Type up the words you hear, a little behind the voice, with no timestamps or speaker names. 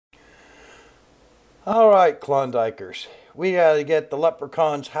All right, Klondikers. We got to get the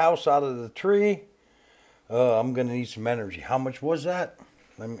leprechaun's house out of the tree. I'm going to need some energy. How much was that?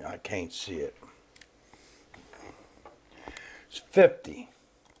 I can't see it. It's 50.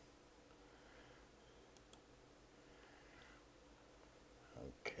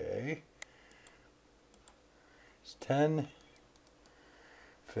 Okay. It's 10,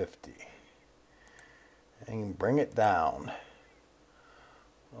 50. And bring it down.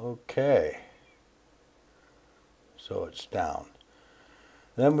 Okay. So it's down.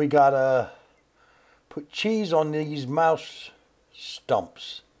 Then we got to put cheese on these mouse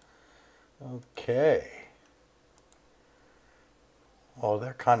stumps. Okay. Oh,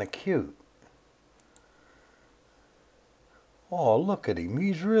 they're kind of cute. Oh, look at him.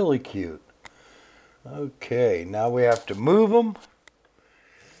 He's really cute. Okay, now we have to move them.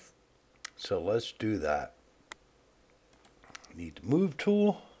 So let's do that. Need the move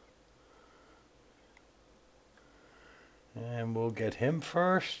tool. And we'll get him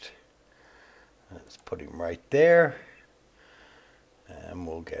first. Let's put him right there. And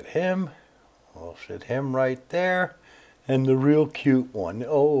we'll get him. We'll sit him right there. And the real cute one.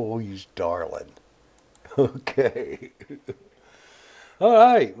 Oh, he's darling. Okay. All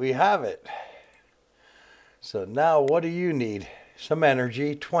right, we have it. So now what do you need? Some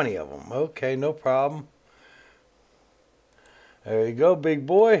energy, 20 of them. Okay, no problem. There you go, big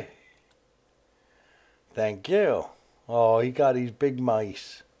boy. Thank you. Oh, he got these big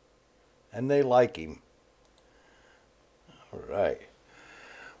mice. And they like him. All right.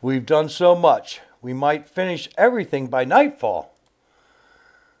 We've done so much. We might finish everything by nightfall.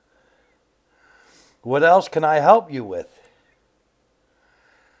 What else can I help you with?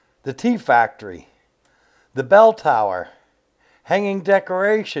 The tea factory. The bell tower. Hanging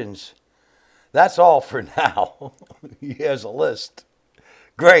decorations. That's all for now. He has a list.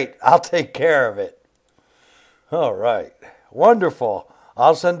 Great. I'll take care of it. All right. Wonderful.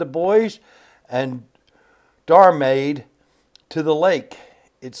 I'll send the boys and Darmaid to the lake.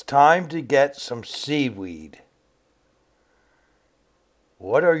 It's time to get some seaweed.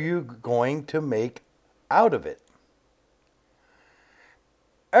 What are you going to make out of it?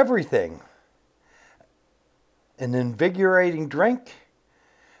 Everything. An invigorating drink,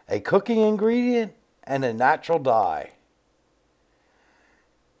 a cooking ingredient, and a natural dye.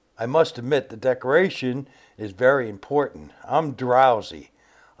 I must admit the decoration is very important. I'm drowsy.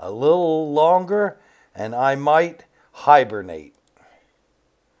 A little longer and I might hibernate.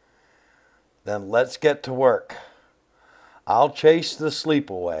 Then let's get to work. I'll chase the sleep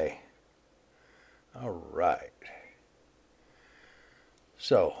away. All right.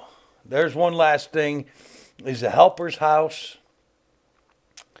 So, there's one last thing. Is a helper's house.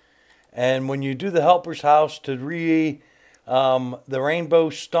 And when you do the helper's house to the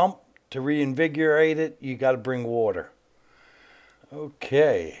rainbow stump, to reinvigorate it, you got to bring water.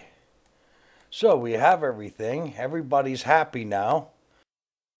 Okay. So we have everything. Everybody's happy now.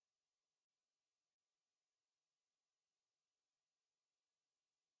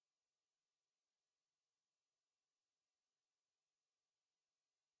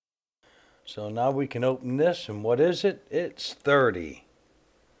 So now we can open this, and what is it? It's 30.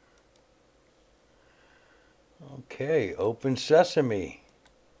 Okay, open sesame.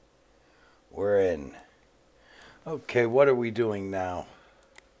 We're in. Okay, what are we doing now?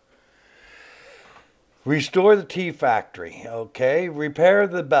 Restore the tea factory. Okay, repair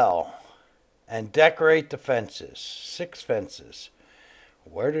the bell. And decorate the fences. 6 fences.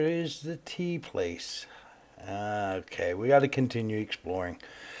 Where is the tea place? Okay, we got to continue exploring.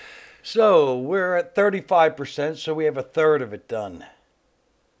 So we're at 35%, so we have a third of it done.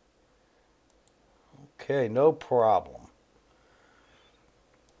 Okay, no problem.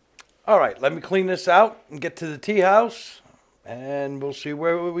 All right, let me clean this out and get to the tea house, and we'll see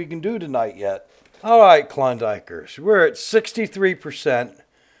what we can do tonight yet. All right, Klondikers, we're at 63%,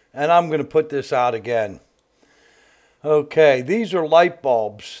 and I'm going to put this out again. Okay, these are light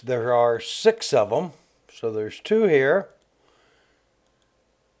bulbs. There are 6 of them, so there's 2 here.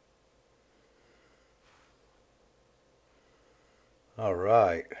 All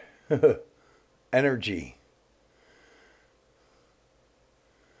right. Energy.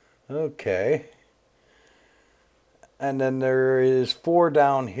 Okay. And then there is 4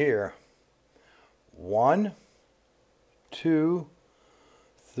 down here. 1, 2,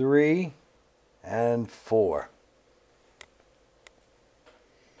 3, and 4.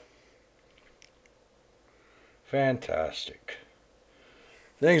 Fantastic.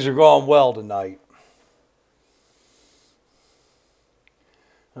 Things are going well tonight.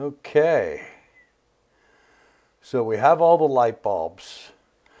 Okay. So we have all the light bulbs.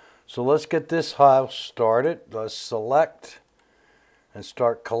 So let's get this house started. Let's select and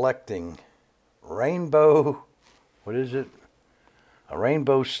start collecting rainbow, what is it? A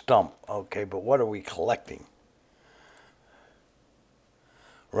rainbow stump. Okay, but what are we collecting?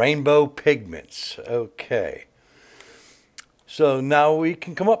 Rainbow pigments. Okay. So now we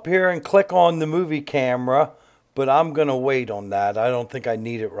can come up here and click on the movie camera, but I'm going to wait on that. I don't think I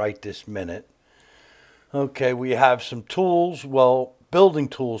need it right this minute. Okay, we have some tools, well, building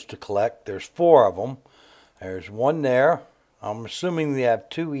tools to collect. There's 4 of them. There's one there. I'm assuming they have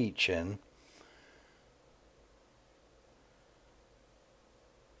 2 each in.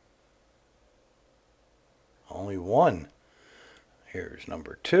 Only one. Here's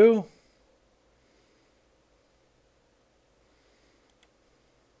number 2.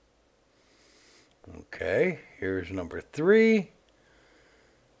 Okay, here's number 3.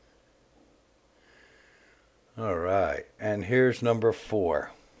 All right, and here's number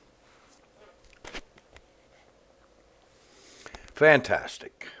 4.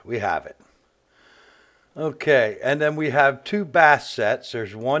 Fantastic, we have it. Okay, and then we have 2 bath sets.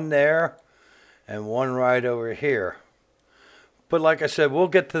 There's one there and one right over here. But like I said, we'll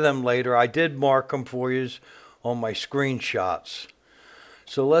get to them later. I did mark them for you on my screenshots.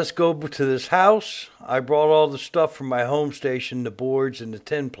 So let's go to this house. I brought all the stuff from my home station, the boards and the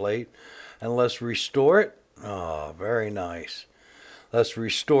tin plate, and let's restore it. Oh, very nice. Let's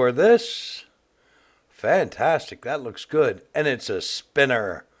restore this. Fantastic, that looks good. And it's a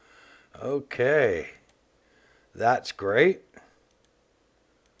spinner. Okay, that's great.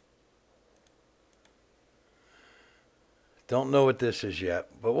 Don't know what this is yet,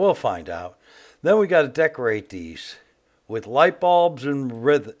 but we'll find out. Then we got to decorate these with light bulbs and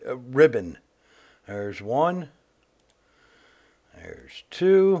ribbon. There's 1. There's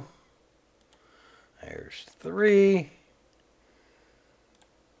 2. There's 3.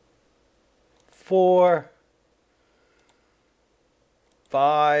 4.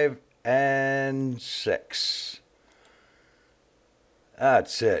 5 and 6.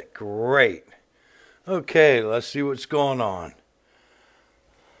 That's it. Great. Okay, let's see what's going on.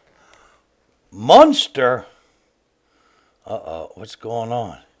 Monster? Uh-oh, what's going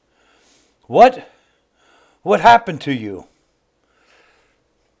on? What? What happened to you?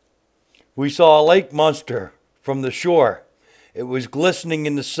 We saw a lake monster from the shore. It was glistening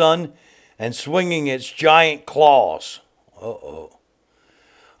in the sun and swinging its giant claws. Uh-oh.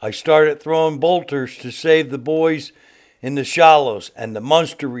 I started throwing boulders to save the boys in the shallows, and the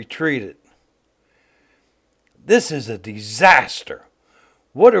monster retreated. This is a disaster.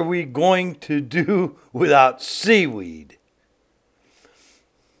 What are we going to do without seaweed?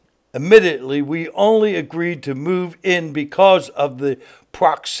 Admittedly, we only agreed to move in because of the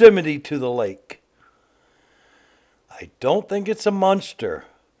proximity to the lake. I don't think it's a monster.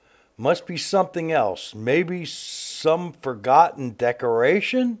 Must be something else. Maybe some forgotten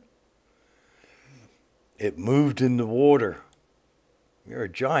decoration? It moved in the water. You're a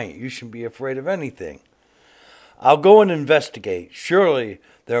giant. You shouldn't be afraid of anything. I'll go and investigate. Surely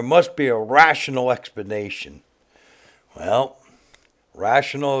there must be a rational explanation. Well,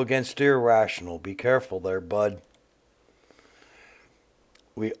 rational against irrational. Be careful there, bud.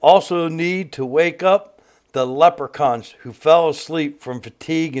 We also need to wake up the leprechauns who fell asleep from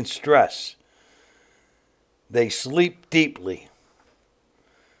fatigue and stress. They sleep deeply.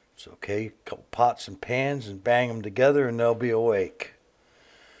 It's okay. A couple pots and pans and bang them together and they'll be awake.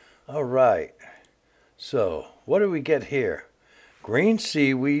 All right. So, what do we get here? Green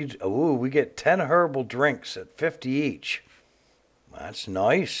seaweed. Ooh, we get 10 herbal drinks at 50 each. That's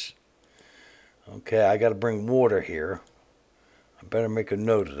nice. Okay, I got to bring water here. I better make a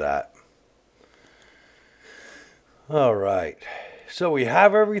note of that. All right. So we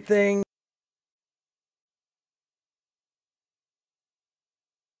have everything.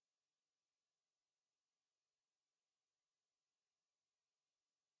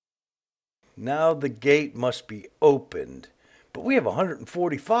 Now the gate must be opened. But we have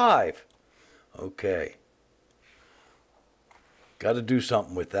 145. Okay. Got to do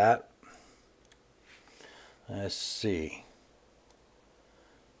something with that. Let's see.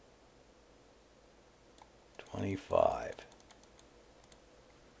 25.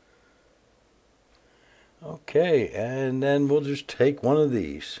 Okay, and then we'll just take one of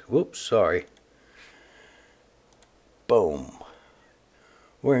these. Whoops, sorry. Boom.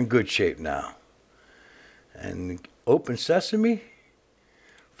 We're in good shape now. And open sesame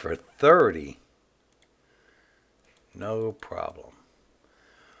for 30. No problem.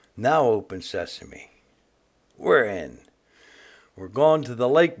 Now open sesame. We're in. We're going to the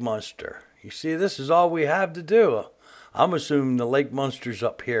lake monster. You see, this is all we have to do. I'm assuming the lake monster's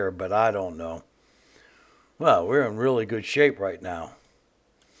up here, but I don't know. Well, we're in really good shape right now.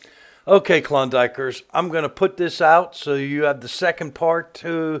 Okay, Klondikers, I'm going to put this out so you have the second part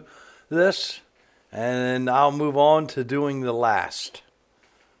to this, and I'll move on to doing the last.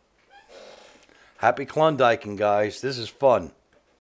 Happy Klondiking, guys. This is fun.